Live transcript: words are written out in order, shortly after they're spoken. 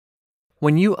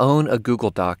When you own a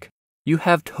Google Doc, you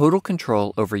have total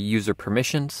control over user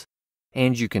permissions,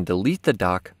 and you can delete the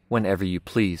doc whenever you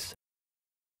please.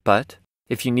 But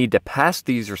if you need to pass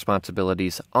these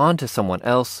responsibilities on to someone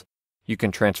else, you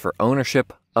can transfer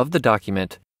ownership of the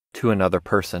document to another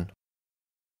person.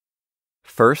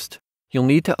 First, you'll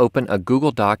need to open a Google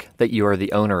Doc that you are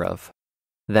the owner of.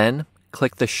 Then,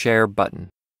 click the Share button.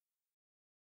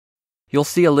 You'll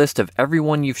see a list of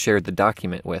everyone you've shared the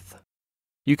document with.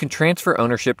 You can transfer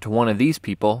ownership to one of these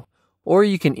people, or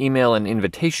you can email an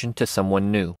invitation to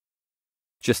someone new.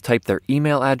 Just type their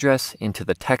email address into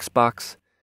the text box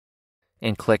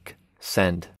and click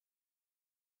Send.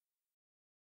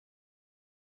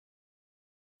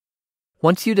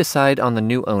 Once you decide on the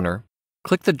new owner,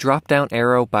 click the drop-down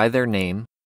arrow by their name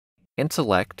and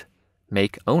select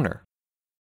Make Owner.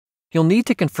 You'll need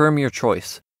to confirm your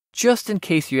choice, just in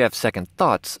case you have second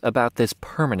thoughts about this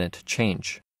permanent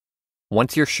change.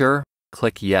 Once you're sure,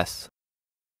 click Yes.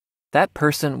 That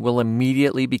person will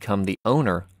immediately become the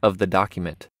owner of the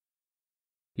document.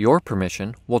 Your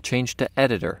permission will change to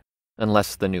Editor,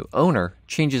 unless the new owner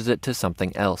changes it to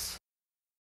something else.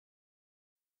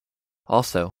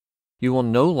 Also, you will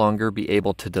no longer be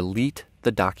able to delete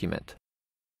the document.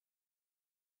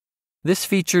 This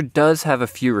feature does have a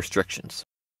few restrictions.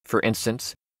 For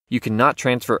instance, you cannot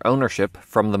transfer ownership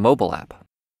from the mobile app.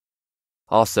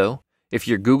 Also, if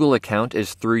your Google account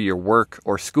is through your work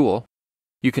or school,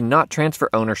 you cannot transfer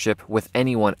ownership with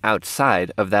anyone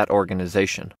outside of that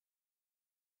organization.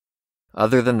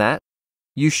 Other than that,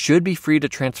 you should be free to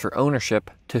transfer ownership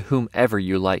to whomever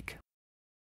you like.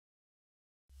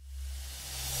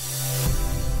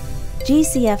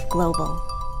 GCF Global,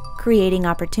 creating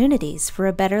opportunities for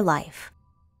a better life.